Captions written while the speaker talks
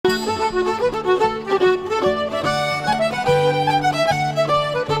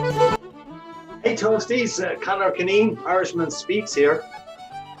Toasties, Conor Cunneen, Irishman speaks here.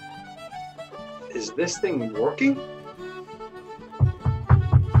 Is this thing working?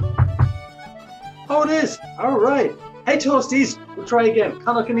 Oh, it is. All right. Hey, Toasties, we'll try again.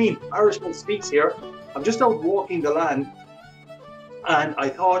 Conor Cunneen, Irishman speaks here. I'm just out walking the land, and I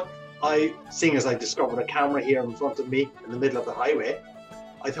thought seeing as I discovered a camera here in front of me in the middle of the highway,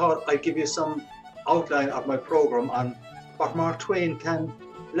 I thought I'd give you some outline of my program on what Mark Twain can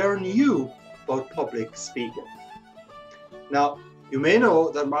learn you about public speaking. Now, you may know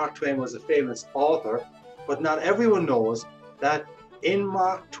that Mark Twain was a famous author, but not everyone knows that in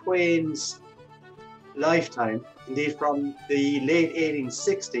Mark Twain's lifetime, indeed from the late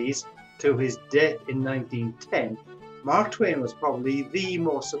 1860s to his death in 1910, Mark Twain was probably the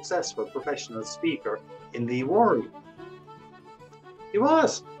most successful professional speaker in the world. He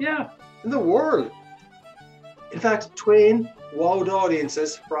was, yeah, in the world. In fact, Twain wowed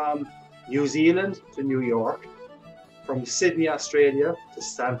audiences from New Zealand to New York, from Sydney, Australia to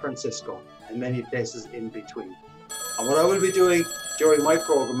San Francisco, and many places in between. And what I will be doing during my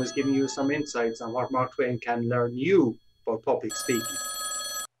program is giving you some insights on what Mark Twain can learn you about public speaking.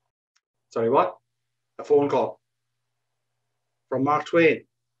 Sorry, what? A phone call from Mark Twain.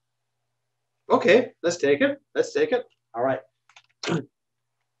 Okay, let's take it. Let's take it. All right.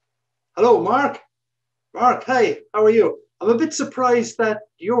 Hello, Mark. Mark, hi, how are you? I'm a bit surprised that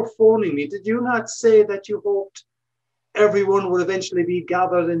you're phoning me. Did you not say that you hoped everyone would eventually be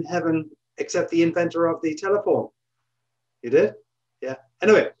gathered in heaven except the inventor of the telephone? You did? Yeah.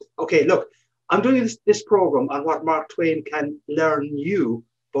 Anyway, okay, look, I'm doing this program on what Mark Twain can learn you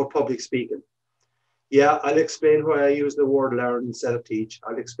about public speaking. Yeah, I'll explain why I use the word learn instead of teach.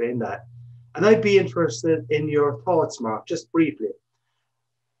 I'll explain that. And I'd be interested in your thoughts, Mark, just briefly.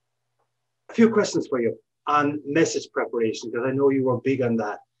 A few questions for you on message preparation, because I know you were big on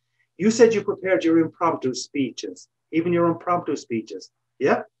that. You said you prepared your impromptu speeches, even your impromptu speeches,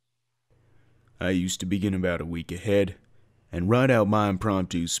 yeah? I used to begin about a week ahead and write out my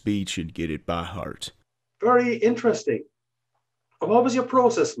impromptu speech and get it by heart. Very interesting. And what was your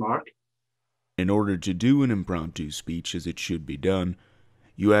process, Mark? In order to do an impromptu speech as it should be done,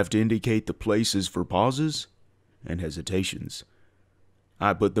 you have to indicate the places for pauses and hesitations.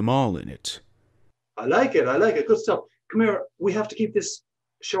 I put them all in it. I like it. I like it. Good stuff. Come here. We have to keep this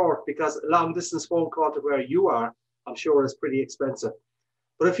short because a long distance phone call to where you are, I'm sure, is pretty expensive.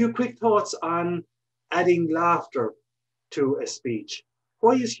 But a few quick thoughts on adding laughter to a speech.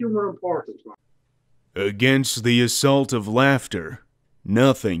 Why is humor important, Mark? Against the assault of laughter,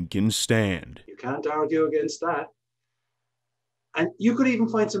 nothing can stand. You can't argue against that. And you could even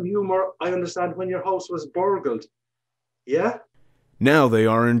find some humor, I understand, when your house was burgled. Yeah? Now they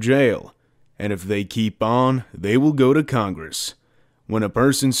are in jail, and if they keep on, they will go to Congress. When a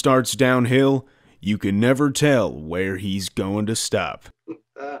person starts downhill, you can never tell where he's going to stop.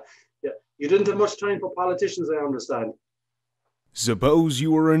 Yeah. You didn't have much time for politicians, I understand. Suppose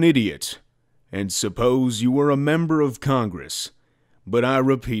you were an idiot, and suppose you were a member of Congress, but I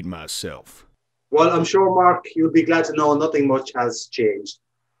repeat myself. Well, I'm sure, Mark, you'll be glad to know nothing much has changed.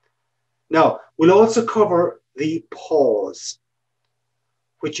 Now, we'll also cover the pause,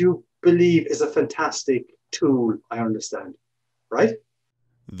 which you believe is a fantastic tool, I understand, right?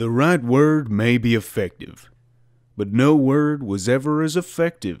 The right word may be effective, but no word was ever as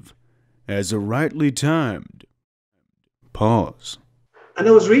effective as a rightly timed pause. And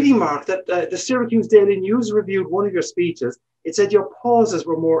I was reading, Mark, that the Syracuse Daily News reviewed one of your speeches. It said your pauses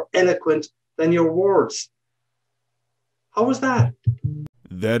were more eloquent than your words. How was that?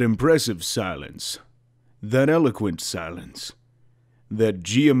 That impressive silence, that eloquent silence, that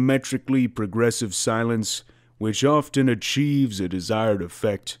geometrically progressive silence which often achieves a desired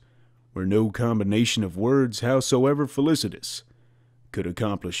effect where no combination of words, howsoever felicitous, could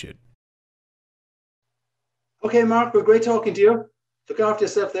accomplish it. Okay, Mark, we're great talking to you. Look after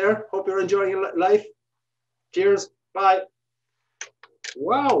yourself there. Hope you're enjoying your life. Cheers. Bye.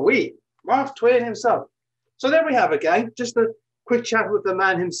 Wowee. Mark Twain himself. So there we have it, gang. Just a quick chat with the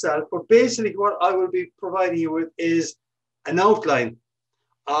man himself. But basically what I will be providing you with is an outline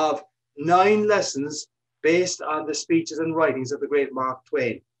of 9 lessons based on the speeches and writings of the great Mark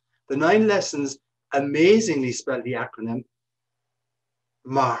Twain. The 9 lessons amazingly spell the acronym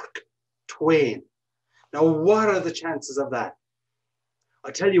Mark Twain. Now, what are the chances of that?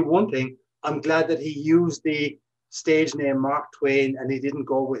 I'll tell you one thing. I'm glad that he used the stage name Mark Twain and he didn't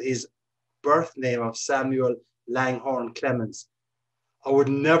go with his birth name of Samuel Langhorne Clemens. I would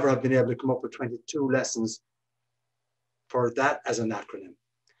never have been able to come up with 22 lessons for that as an acronym.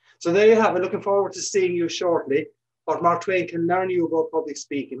 So there you have it. Looking forward to seeing you shortly. What Mark Twain can learn you about public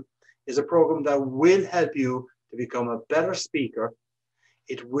speaking. is a program that will help you to become a better speaker.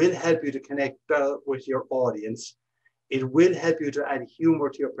 It will help you to connect better with your audience. It will help you to add humor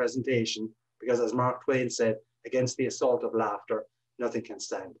to your presentation, because as Mark Twain said, against the assault of laughter, nothing can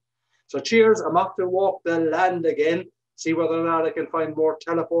stand. So cheers, I'm off to walk the land again, see whether or not I can find more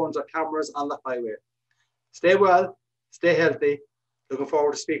telephones or cameras on the highway. Stay well, stay healthy. Looking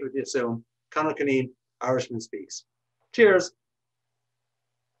forward to speaking with you soon. Conor Cunneen, Irishman Speaks. Cheers.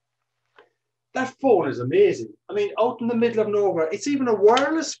 That phone is amazing. I mean, out in the middle of nowhere, it's even a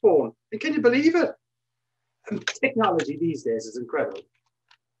wireless phone. And can you believe it? And technology these days is incredible.